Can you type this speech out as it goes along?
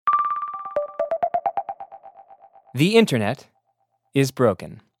The internet is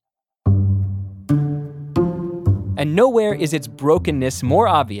broken. And nowhere is its brokenness more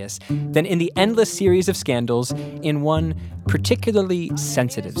obvious than in the endless series of scandals in one particularly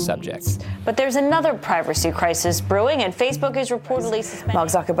sensitive subject. But there's another privacy crisis brewing, and Facebook is reportedly suspending. Mark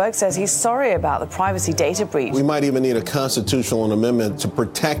Zuckerberg says he's sorry about the privacy data breach. We might even need a constitutional amendment to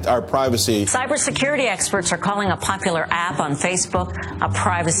protect our privacy. Cybersecurity experts are calling a popular app on Facebook a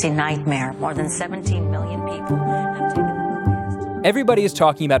privacy nightmare. More than 17 million people have taken. Everybody is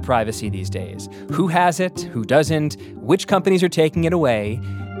talking about privacy these days. Who has it, who doesn't, which companies are taking it away,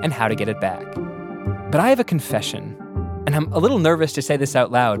 and how to get it back. But I have a confession, and I'm a little nervous to say this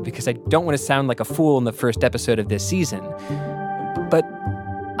out loud because I don't want to sound like a fool in the first episode of this season. But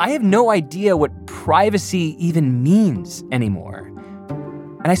I have no idea what privacy even means anymore.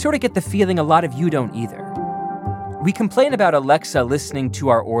 And I sort of get the feeling a lot of you don't either. We complain about Alexa listening to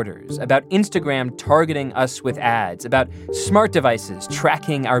our orders, about Instagram targeting us with ads, about smart devices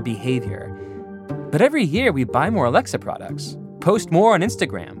tracking our behavior. But every year we buy more Alexa products, post more on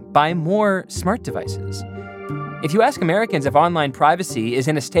Instagram, buy more smart devices. If you ask Americans if online privacy is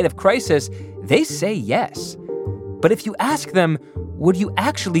in a state of crisis, they say yes. But if you ask them, would you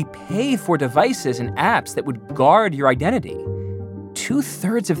actually pay for devices and apps that would guard your identity?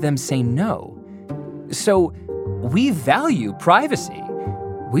 2/3 of them say no. So, we value privacy.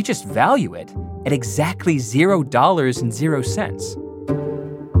 We just value it at exactly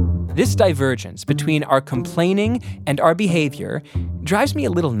 $0.00. This divergence between our complaining and our behavior drives me a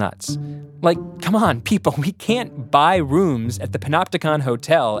little nuts. Like, come on, people, we can't buy rooms at the Panopticon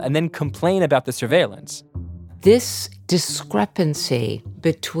Hotel and then complain about the surveillance. This discrepancy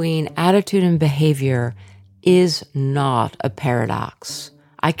between attitude and behavior is not a paradox.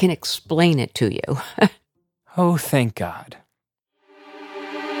 I can explain it to you. Oh, thank God.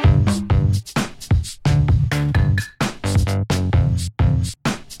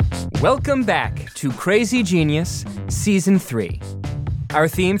 Welcome back to Crazy Genius, Season 3. Our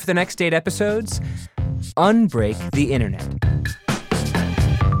theme for the next 8 episodes, Unbreak the Internet.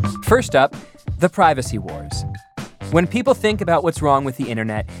 First up, the privacy wars. When people think about what's wrong with the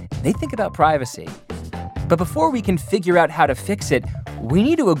internet, they think about privacy. But before we can figure out how to fix it, we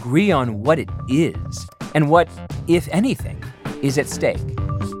need to agree on what it is and what, if anything, is at stake.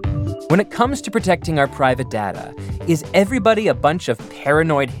 When it comes to protecting our private data, is everybody a bunch of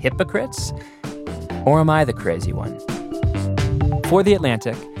paranoid hypocrites? Or am I the crazy one? For The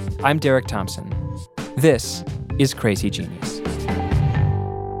Atlantic, I'm Derek Thompson. This is Crazy Genius.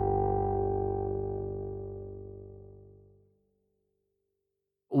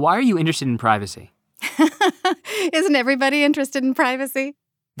 Why are you interested in privacy? Isn't everybody interested in privacy?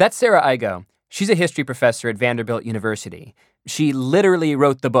 That's Sarah Igo. She's a history professor at Vanderbilt University. She literally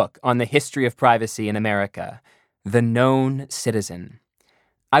wrote the book on the history of privacy in America, The Known Citizen.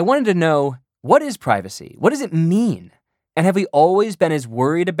 I wanted to know, what is privacy? What does it mean? And have we always been as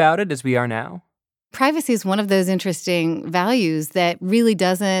worried about it as we are now? Privacy is one of those interesting values that really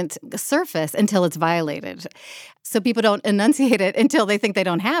doesn't surface until it's violated. So people don't enunciate it until they think they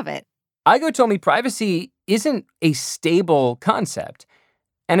don't have it. Igo told me privacy isn't a stable concept,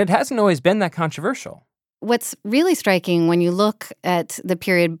 and it hasn't always been that controversial. What's really striking when you look at the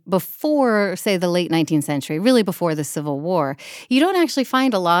period before, say, the late 19th century, really before the Civil War, you don't actually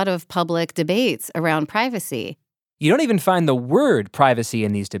find a lot of public debates around privacy. You don't even find the word privacy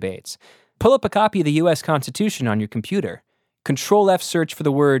in these debates. Pull up a copy of the U.S. Constitution on your computer. Control-F search for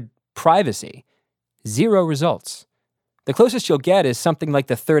the word privacy. 0 results. The closest you'll get is something like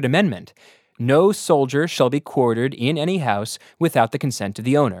the Third Amendment. No soldier shall be quartered in any house without the consent of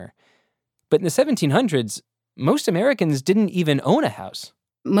the owner. But in the 1700s, most Americans didn't even own a house.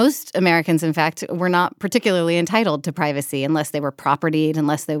 Most Americans, in fact, were not particularly entitled to privacy unless they were propertied,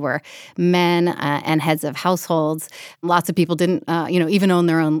 unless they were men and heads of households. Lots of people didn't, even own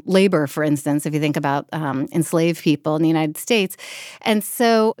their own labor, for instance, if you think about enslaved people in the United States. And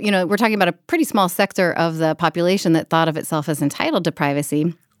so, we're talking about a pretty small sector of the population that thought of itself as entitled to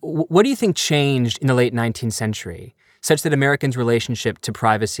privacy. What do you think changed in the late 19th century, such that Americans' relationship to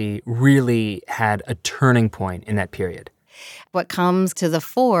privacy really had a turning point in that period? What comes to the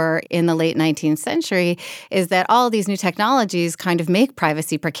fore in the late 19th century is that all these new technologies kind of make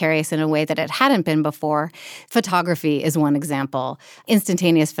privacy precarious in a way that it hadn't been before. Photography is one example.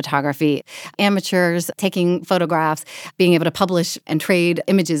 Instantaneous photography. Amateurs taking photographs, being able to publish and trade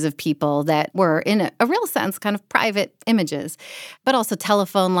images of people that were, in a real sense, kind of private images. But also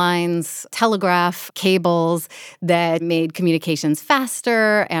telephone lines, telegraph cables that made communications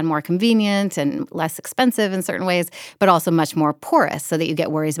faster and more convenient and less expensive in certain ways, but also also much more porous so that you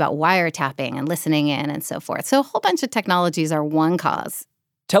get worries about wiretapping and listening in and so forth. So a whole bunch of technologies are one cause.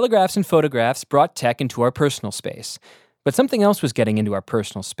 Telegraphs and photographs brought tech into our personal space. But something else was getting into our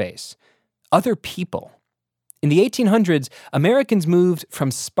personal space. Other people. In the 1800s, Americans moved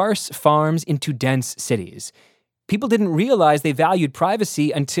from sparse farms into dense cities. People didn't realize they valued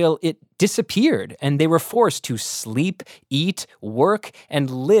privacy until it disappeared, and they were forced to sleep, eat, work, and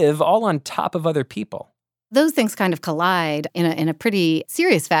live all on top of other people. Those things kind of collide in a pretty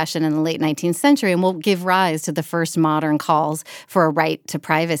serious fashion in the late 19th century and will give rise to the first modern calls for a right to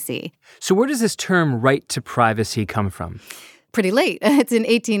privacy. So where does this term right to privacy come from? Pretty late. It's in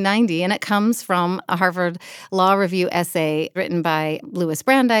 1890, and it comes from a Harvard Law Review essay written by Louis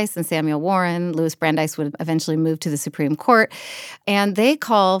Brandeis and Samuel Warren. Louis Brandeis would eventually move to the Supreme Court, and they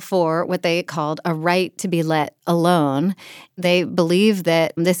call for what they called a right to be let alone. They believe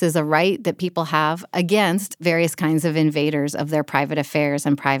that this is a right that people have against various kinds of invaders of their private affairs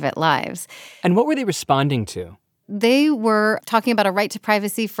and private lives. And what were they responding to? They were talking about a right to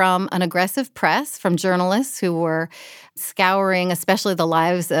privacy from an aggressive press, from journalists who were scouring especially the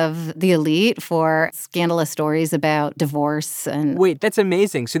lives of the elite for scandalous stories about divorce. And wait, that's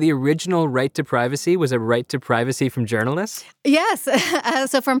amazing. So the original right to privacy was a right to privacy from journalists? Yes.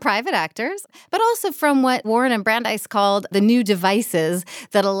 So from private actors, but also from what Warren and Brandeis called the new devices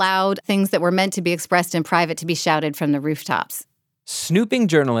that allowed things that were meant to be expressed in private to be shouted from the rooftops. Snooping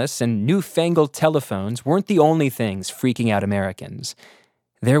journalists and newfangled telephones weren't the only things freaking out Americans.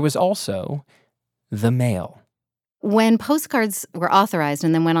 There was also the mail. When postcards were authorized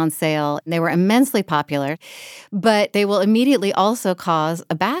and then went on sale, they were immensely popular, but they will immediately also cause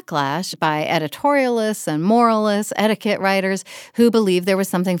a backlash by editorialists and moralists, etiquette writers, who believe there was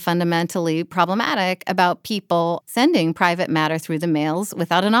something fundamentally problematic about people sending private matter through the mails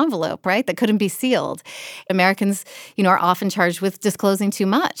without an envelope, right, that couldn't be sealed. Americans, are often charged with disclosing too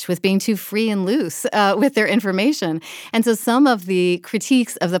much, with being too free and loose with their information. And so some of the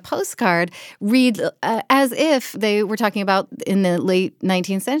critiques of the postcard read as if they were talking about, in the late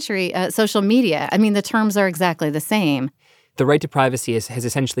 19th century, social media. I mean, the terms are exactly the same. The right to privacy has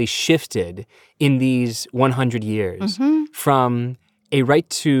essentially shifted in these 100 years from a right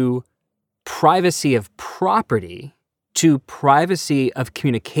to privacy of property to privacy of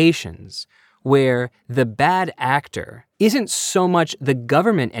communications, where the bad actor isn't so much the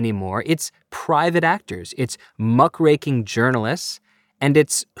government anymore, it's private actors, it's muckraking journalists, and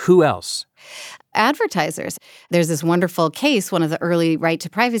it's who else? Advertisers. There's this wonderful case, one of the early right to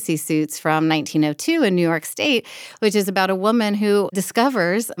privacy suits from 1902 in New York State, which is about a woman who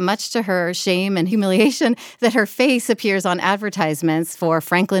discovers, much to her shame and humiliation, that her face appears on advertisements for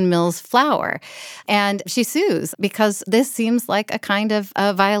Franklin Mills flour. And she sues because this seems like a kind of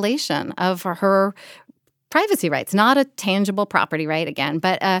a violation of her privacy rights, not a tangible property right again,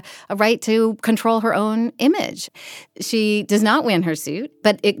 but a right to control her own image. She does not win her suit,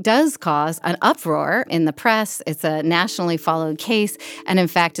 but it does cause an uproar in the press. It's a nationally followed case, and in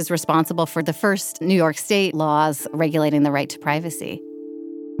fact is responsible for the first New York State laws regulating the right to privacy.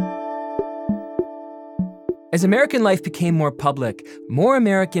 As American life became more public, more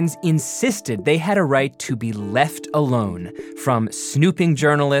Americans insisted they had a right to be left alone from snooping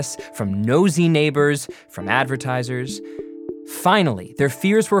journalists, from nosy neighbors, from advertisers. Finally, their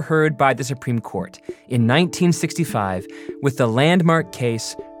fears were heard by the Supreme Court in 1965 with the landmark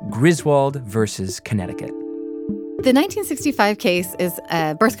case Griswold versus Connecticut. The 1965 case is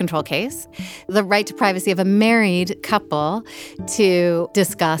a birth control case, the right to privacy of a married couple to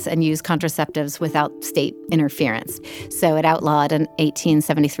discuss and use contraceptives without state interference. So it outlawed an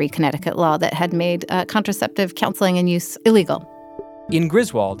 1873 Connecticut law that had made contraceptive counseling and use illegal. In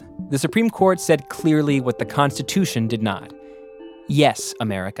Griswold, the Supreme Court said clearly what the Constitution did not. Yes,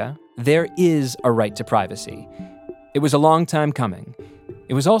 America, there is a right to privacy. It was a long time coming.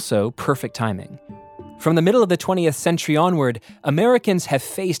 It was also perfect timing. From the middle of the 20th century onward, Americans have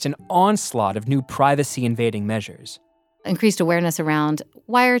faced an onslaught of new privacy-invading measures. Increased awareness around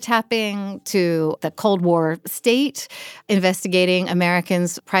wiretapping, to the Cold War state investigating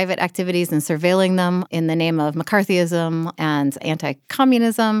Americans' private activities and surveilling them in the name of McCarthyism and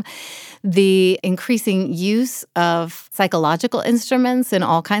anti-communism, the increasing use of psychological instruments in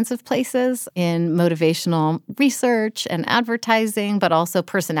all kinds of places, in motivational research and advertising, but also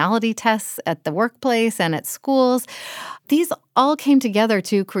personality tests at the workplace and at schools. These all came together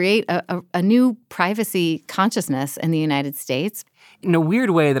to create a new privacy consciousness in the United States. In a weird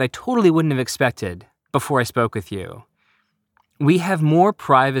way that I totally wouldn't have expected before I spoke with you. We have more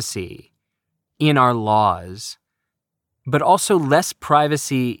privacy in our laws, but also less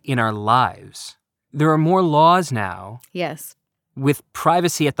privacy in our lives. there are more laws now Yes. with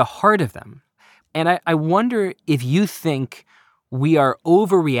privacy at the heart of them. And I wonder if you think we are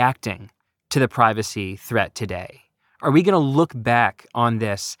overreacting to the privacy threat today. Are we going to look back on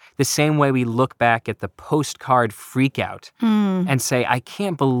this the same way we look back at the postcard freakout and say, I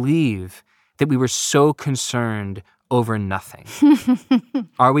can't believe that we were so concerned over nothing?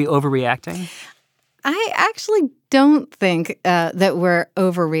 Are we overreacting? I actually don't think that we're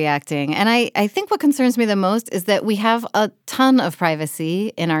overreacting. And I think what concerns me the most is that we have a ton of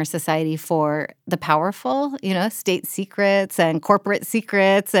privacy in our society for the powerful, state secrets and corporate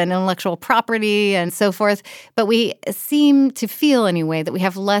secrets and intellectual property and so forth. But we seem to feel, anyway, that we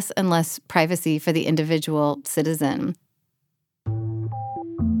have less and less privacy for the individual citizen.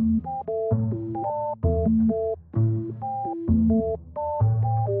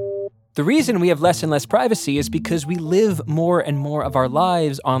 The reason we have less and less privacy is because we live more and more of our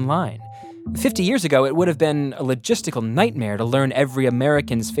lives online. 50 years ago, it would have been a logistical nightmare to learn every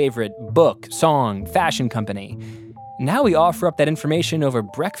American's favorite book, song, fashion company. Now we offer up that information over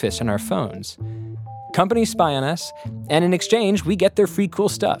breakfast on our phones. Companies spy on us, and in exchange, we get their free cool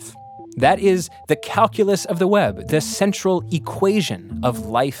stuff. That is the calculus of the web, the central equation of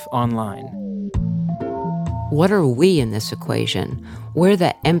life online. What are we in this equation? We're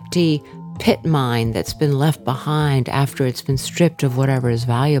the empty pit mine that's been left behind after it's been stripped of whatever is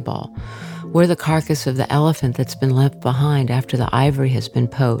valuable. We're the carcass of the elephant that's been left behind after the ivory has been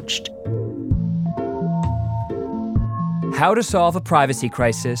poached. How to solve a privacy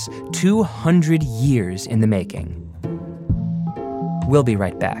crisis 200 years in the making. We'll be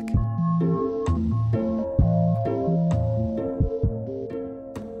right back.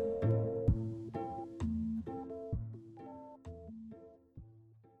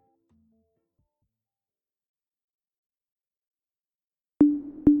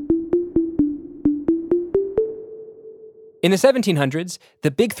 In the 1700s, the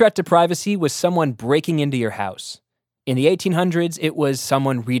big threat to privacy was someone breaking into your house. In the 1800s, it was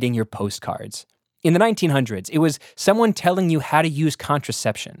someone reading your postcards. In the 1900s, it was someone telling you how to use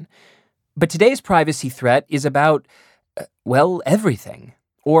contraception. But today's privacy threat is about, everything.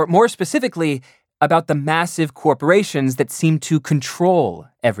 Or more specifically, about the massive corporations that seem to control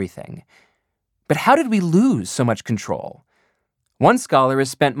everything. But how did we lose so much control? One scholar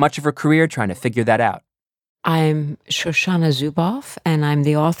has spent much of her career trying to figure that out. I'm Shoshana Zuboff, and I'm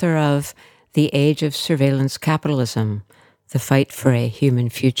the author of The Age of Surveillance Capitalism, The Fight for a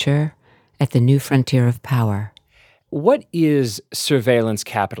Human Future at the New Frontier of Power. What is surveillance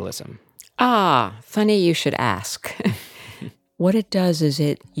capitalism? Funny you should ask. What it does is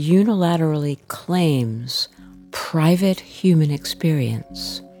it unilaterally claims private human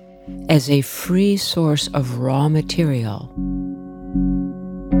experience as a free source of raw material.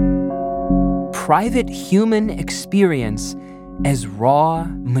 Private human experience as raw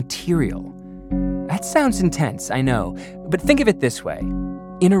material. That sounds intense, I know, but think of it this way.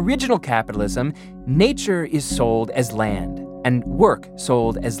 In original capitalism, nature is sold as land and work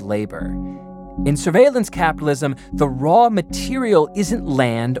sold as labor. In surveillance capitalism, the raw material isn't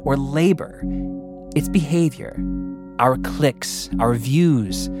land or labor. It's behavior, our clicks, our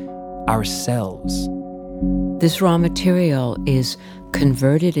views, ourselves. This raw material is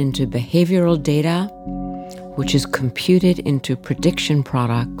converted into behavioral data, which is computed into prediction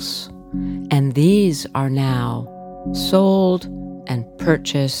products, and these are now sold and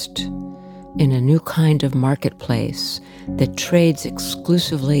purchased in a new kind of marketplace that trades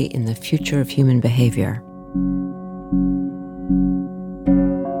exclusively in the future of human behavior.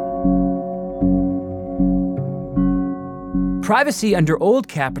 Privacy under old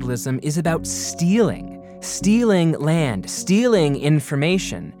capitalism is about stealing land, stealing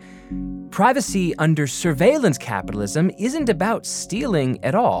information. Privacy under surveillance capitalism isn't about stealing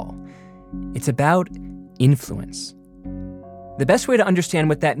at all. It's about influence. The best way to understand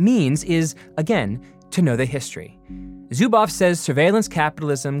what that means is, again, to know the history. Zuboff says surveillance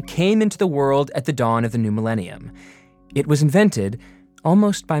capitalism came into the world at the dawn of the new millennium. It was invented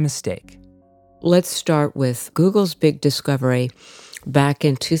almost by mistake. Let's start with Google's big discovery back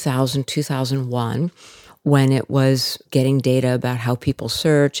in 2000, 2001, when it was getting data about how people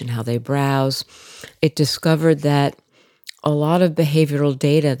search and how they browse. It discovered that a lot of behavioral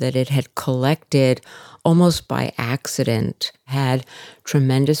data that it had collected almost by accident had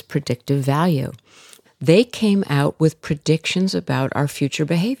tremendous predictive value. They came out with predictions about our future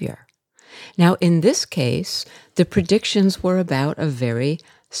behavior. Now, in this case, the predictions were about a very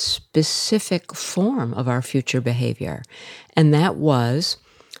specific form of our future behavior, and that was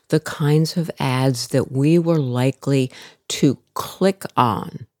the kinds of ads that we were likely to click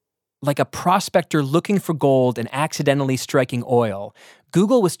on Like a prospector looking for gold and accidentally striking oil,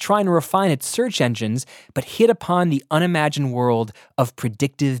 Google was trying to refine its search engines, but hit upon the unimagined world of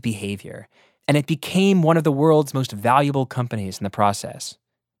predictive behavior. And it became one of the world's most valuable companies in the process.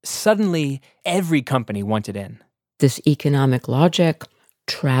 Suddenly, every company wanted in. This economic logic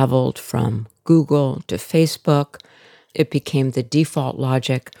traveled from Google to Facebook. It became the default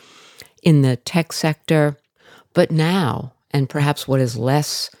logic in the tech sector. But now, and perhaps what is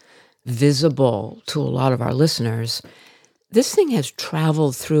less visible to a lot of our listeners, this thing has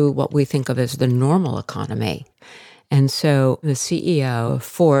traveled through what we think of as the normal economy. And so the CEO of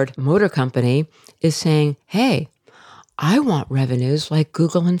Ford Motor Company is saying, hey, I want revenues like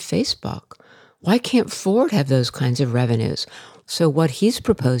Google and Facebook. Why can't Ford have those kinds of revenues? So what he's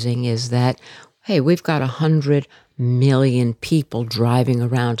proposing is that, hey, we've got 100 million people driving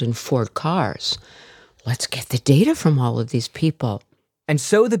around in Ford cars. Let's get the data from all of these people. And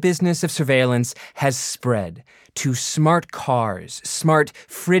so the business of surveillance has spread to smart cars, smart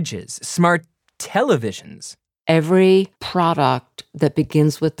fridges, smart televisions. Every product that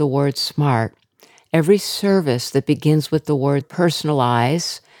begins with the word smart, every service that begins with the word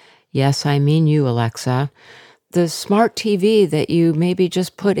personalize, yes, I mean you, Alexa, the smart TV that you maybe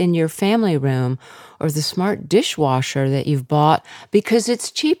just put in your family room, or the smart dishwasher that you've bought because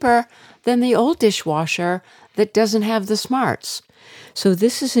it's cheaper than the old dishwasher that doesn't have the smarts. So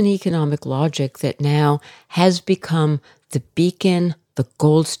this is an economic logic that now has become the beacon, the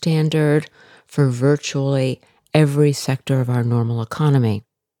gold standard for virtually every sector of our normal economy.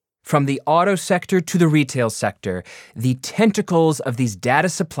 From the auto sector to the retail sector, the tentacles of these data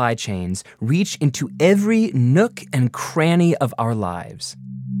supply chains reach into every nook and cranny of our lives,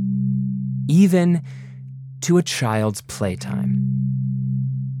 even to a child's playtime.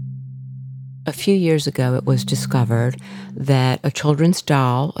 A few years ago, it was discovered that a children's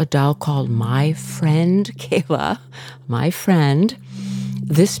doll, a doll called My Friend Kayla, My Friend,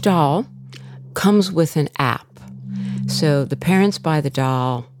 this doll comes with an app. So the parents buy the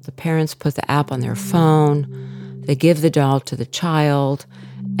doll, the parents put the app on their phone, they give the doll to the child,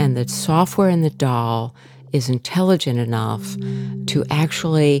 and the software in the doll is intelligent enough to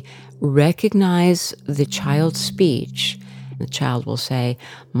actually recognize the child's speech. The child will say,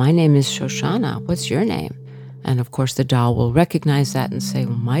 my name is Shoshana. What's your name? And of course, the doll will recognize that and say,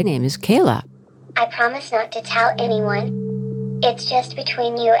 well, my name is Kayla. I promise not to tell anyone. It's just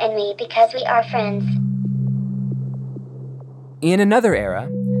between you and me because we are friends. In another era,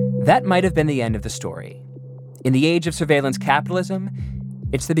 that might have been the end of the story. In the age of surveillance capitalism,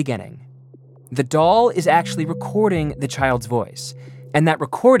 it's the beginning. The doll is actually recording the child's voice, and that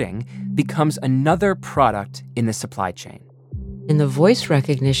recording becomes another product in the supply chain. In the voice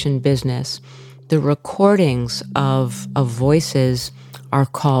recognition business, the recordings of voices are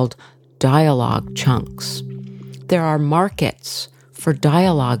called dialogue chunks. There are markets for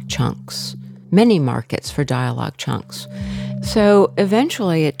dialogue chunks, many markets for dialogue chunks. So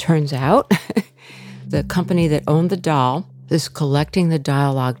eventually it turns out the company that owned the doll is collecting the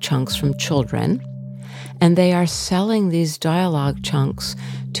dialogue chunks from children, and they are selling these dialogue chunks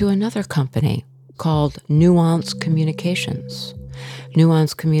to another company called Nuance Communications.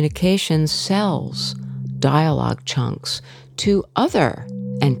 Nuance Communications sells dialogue chunks to other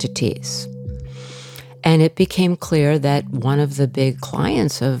entities. And it became clear that one of the big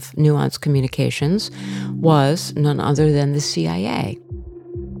clients of Nuance Communications was none other than the CIA,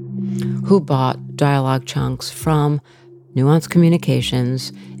 who bought dialogue chunks from Nuance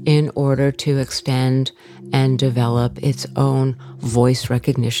Communications in order to extend and develop its own voice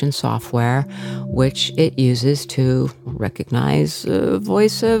recognition software, which it uses to recognize the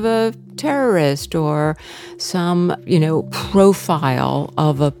voice of a terrorist or some, profile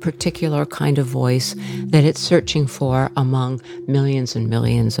of a particular kind of voice that it's searching for among millions and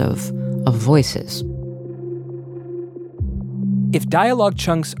millions of voices. If dialogue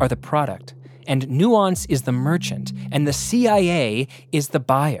chunks are the product, and Nuance is the merchant, and the CIA is the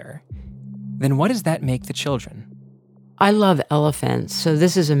buyer, then what does that make the children? I love elephants, so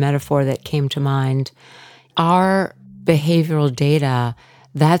this is a metaphor that came to mind. Our behavioral data,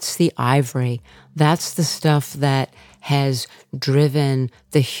 that's the ivory. That's the stuff that has driven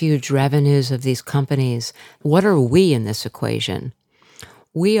the huge revenues of these companies. What are we in this equation?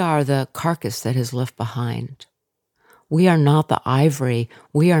 We are the carcass that is left behind. We are not the ivory.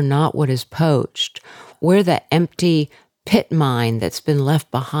 We are not what is poached. We're the empty pit mine that's been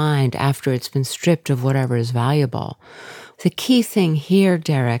left behind after it's been stripped of whatever is valuable. The key thing here,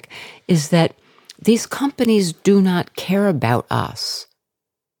 Derek, is that these companies do not care about us.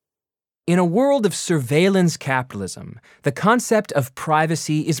 In a world of surveillance capitalism, the concept of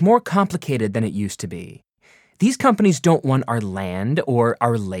privacy is more complicated than it used to be. These companies don't want our land or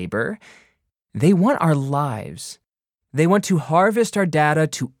our labor. They want our lives. They want to harvest our data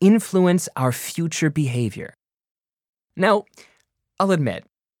to influence our future behavior. Now, I'll admit,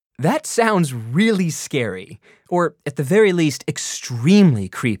 that sounds really scary, or at the very least, extremely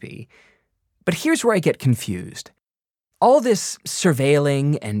creepy. But here's where I get confused. All this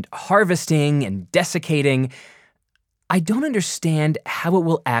surveilling and harvesting and desiccating, I don't understand how it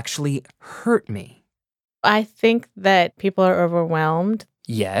will actually hurt me. I think that people are overwhelmed.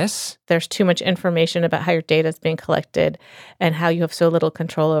 Yes. There's too much information about how your data is being collected and how you have so little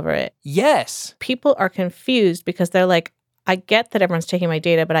control over it. Yes. People are confused because they're like, I get that everyone's taking my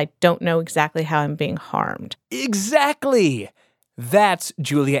data, but I don't know exactly how I'm being harmed. Exactly. That's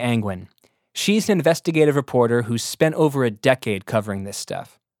Julia Angwin. She's an investigative reporter who's spent over a decade covering this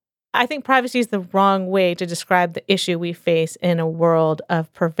stuff. I think privacy is the wrong way to describe the issue we face in a world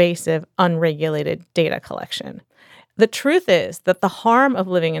of pervasive, unregulated data collection. The truth is that the harm of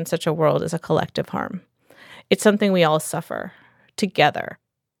living in such a world is a collective harm. It's something we all suffer together.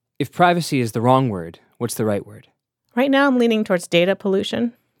 If privacy is the wrong word, what's the right word? Right now, I'm leaning towards data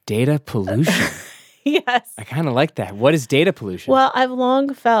pollution. Data pollution? Yes. I kind of like that. What is data pollution? Well, I've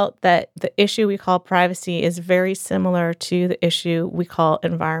long felt that the issue we call privacy is very similar to the issue we call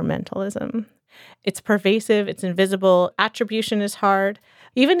environmentalism. It's pervasive, it's invisible, attribution is hard.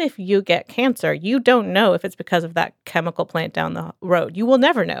 Even if you get cancer, you don't know if it's because of that chemical plant down the road. You will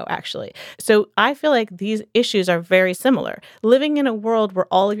never know, actually. So I feel like these issues are very similar. Living in a world where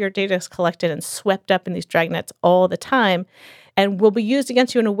all of your data is collected and swept up in these dragnets all the time and will be used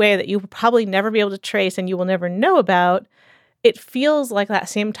against you in a way that you will probably never be able to trace and you will never know about, it feels like that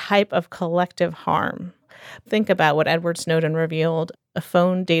same type of collective harm. Think about what Edward Snowden revealed, a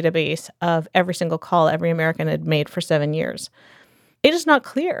phone database of every single call every American had made for 7 years. It is not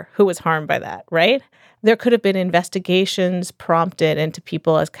clear who was harmed by that, right? There could have been investigations prompted into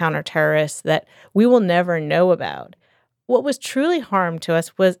people as counterterrorists that we will never know about. What was truly harmed to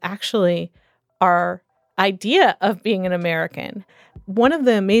us was actually our idea of being an American. One of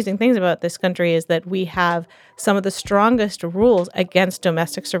the amazing things about this country is that we have some of the strongest rules against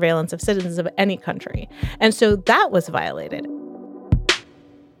domestic surveillance of citizens of any country. And so that was violated.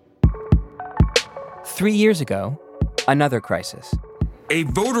 3 years ago, another crisis. A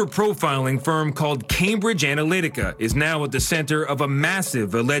voter profiling firm called Cambridge Analytica is now at the center of a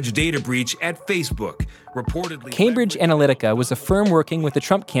massive alleged data breach at Facebook. Reportedly, Cambridge Analytica was a firm working with the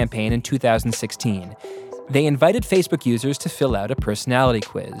Trump campaign in 2016. They invited Facebook users to fill out a personality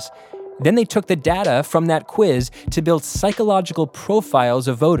quiz. Then they took the data from that quiz to build psychological profiles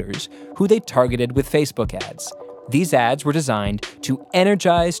of voters who they targeted with Facebook ads. These ads were designed to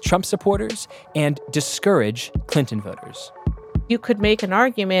energize Trump supporters and discourage Clinton voters. You could make an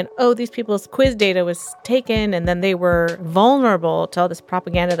argument, these people's quiz data was taken and then they were vulnerable to all this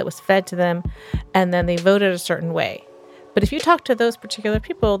propaganda that was fed to them and then they voted a certain way. But if you talk to those particular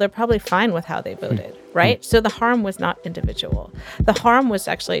people, they're probably fine with how they voted, right? So the harm was not individual. The harm was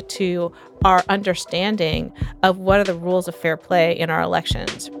actually to our understanding of what are the rules of fair play in our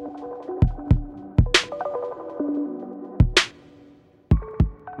elections.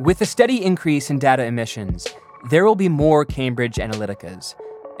 With a steady increase in data emissions, there will be more Cambridge Analyticas,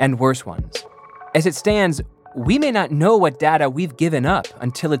 and worse ones. As it stands, we may not know what data we've given up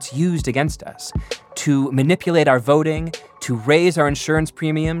until it's used against us, to manipulate our voting, to raise our insurance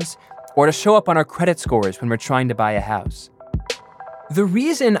premiums, or to show up on our credit scores when we're trying to buy a house. The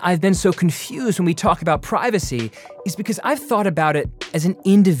reason I've been so confused when we talk about privacy is because I've thought about it as an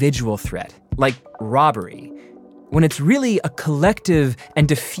individual threat, like robbery, when it's really a collective and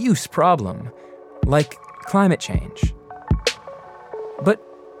diffuse problem, like climate change. But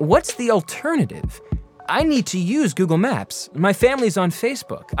what's the alternative? I need to use Google Maps. My family's on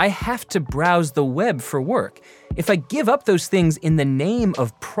Facebook. I have to browse the web for work. If I give up those things in the name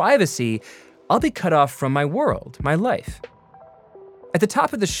of privacy, I'll be cut off from my world, my life. At the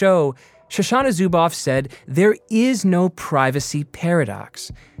top of the show, Shoshana Zuboff said there is no privacy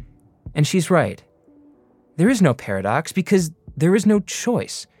paradox. And she's right. There is no paradox because there is no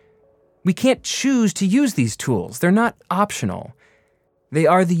choice. We can't choose to use these tools. They're not optional. They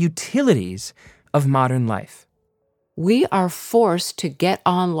are the utilities of modern life. We are forced to get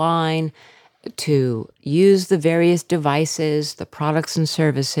online, to use the various devices, the products and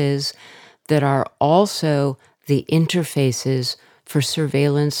services that are also the interfaces for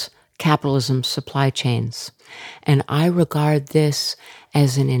surveillance capitalism supply chains. And I regard this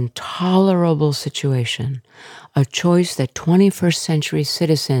as an intolerable situation, a choice that 21st century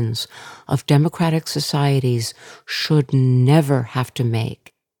citizens of democratic societies should never have to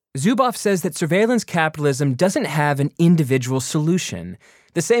make. Zuboff says that surveillance capitalism doesn't have an individual solution,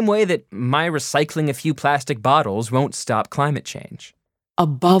 the same way that my recycling a few plastic bottles won't stop climate change.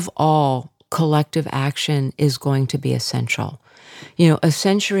 Above all, collective action is going to be essential. You know, a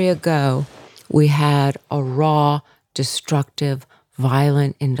century ago, we had a raw, destructive,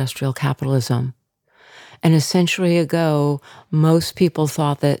 violent industrial capitalism. And a century ago, most people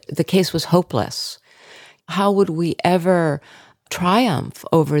thought that the case was hopeless. How would we ever triumph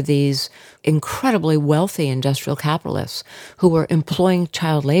over these incredibly wealthy industrial capitalists who were employing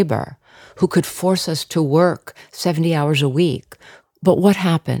child labor, who could force us to work 70 hours a week? But what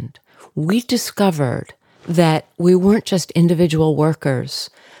happened? We discovered that we weren't just individual workers,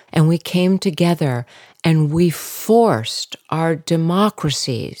 and we came together and we forced our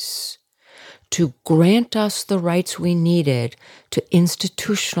democracies to grant us the rights we needed to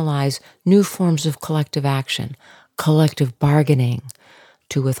institutionalize new forms of collective action, collective bargaining,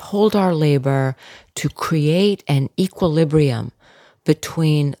 to withhold our labor, to create an equilibrium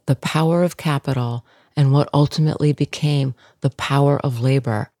between the power of capital and what ultimately became the power of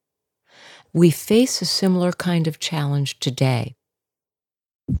labor. We face a similar kind of challenge today.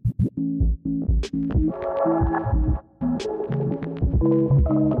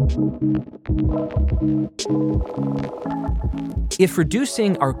 If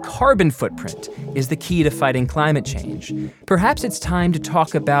reducing our carbon footprint is the key to fighting climate change, perhaps it's time to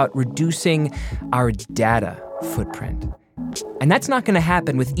talk about reducing our data footprint. And that's not going to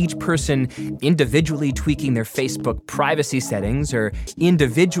happen with each person individually tweaking their Facebook privacy settings or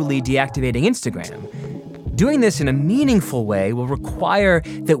individually deactivating Instagram. Doing this in a meaningful way will require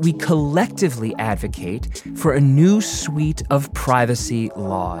that we collectively advocate for a new suite of privacy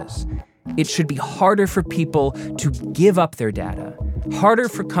laws. It should be harder for people to give up their data, harder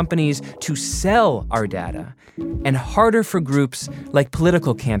for companies to sell our data, and harder for groups like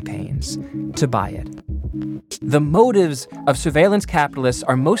political campaigns to buy it. The motives of surveillance capitalists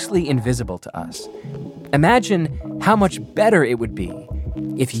are mostly invisible to us. Imagine how much better it would be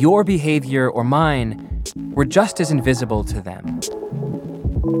if your behavior or mine were just as invisible to them.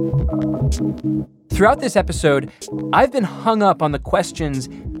 Throughout this episode, I've been hung up on the questions,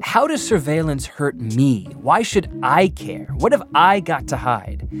 how does surveillance hurt me? Why should I care? What have I got to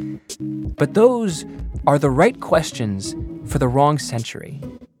hide? But those are the right questions for the wrong century.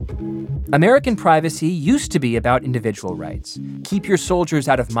 American privacy used to be about individual rights. Keep your soldiers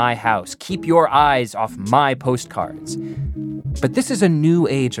out of my house. Keep your eyes off my postcards. But this is a new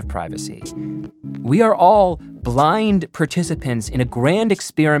age of privacy. We are all blind participants in a grand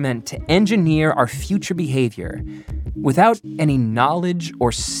experiment to engineer our future behavior without any knowledge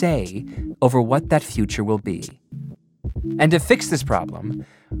or say over what that future will be. And to fix this problem,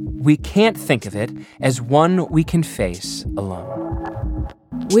 we can't think of it as one we can face alone.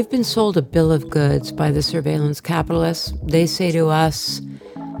 We've been sold a bill of goods by the surveillance capitalists. They say to us,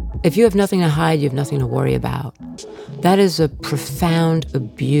 if you have nothing to hide, you have nothing to worry about. That is a profound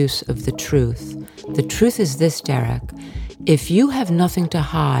abuse of the truth. The truth is this, Derek. If you have nothing to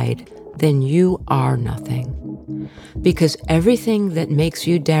hide, then you are nothing. Because everything that makes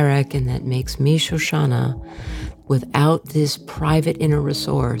you Derek and that makes me Shoshana, without this private inner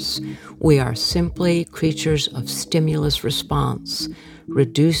resource, we are simply creatures of stimulus response,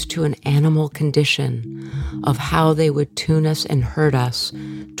 reduced to an animal condition of how they would tune us and hurt us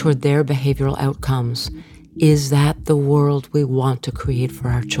toward their behavioral outcomes. Is that the world we want to create for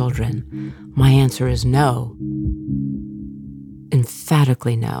our children? My answer is no.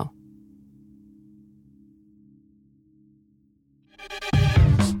 Emphatically no.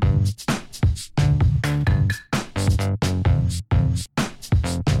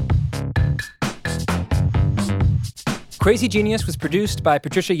 Crazy Genius was produced by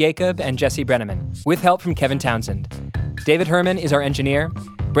Patricia Jacob and Jesse Brenneman, with help from Kevin Townsend. David Herman is our engineer.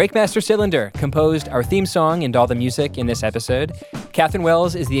 Breakmaster Cylinder composed our theme song and all the music in this episode. Catherine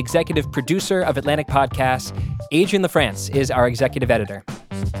Wells is the executive producer of Atlantic Podcasts. Adrian LaFrance is our executive editor.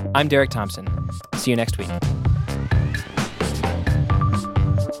 I'm Derek Thompson. See you next week.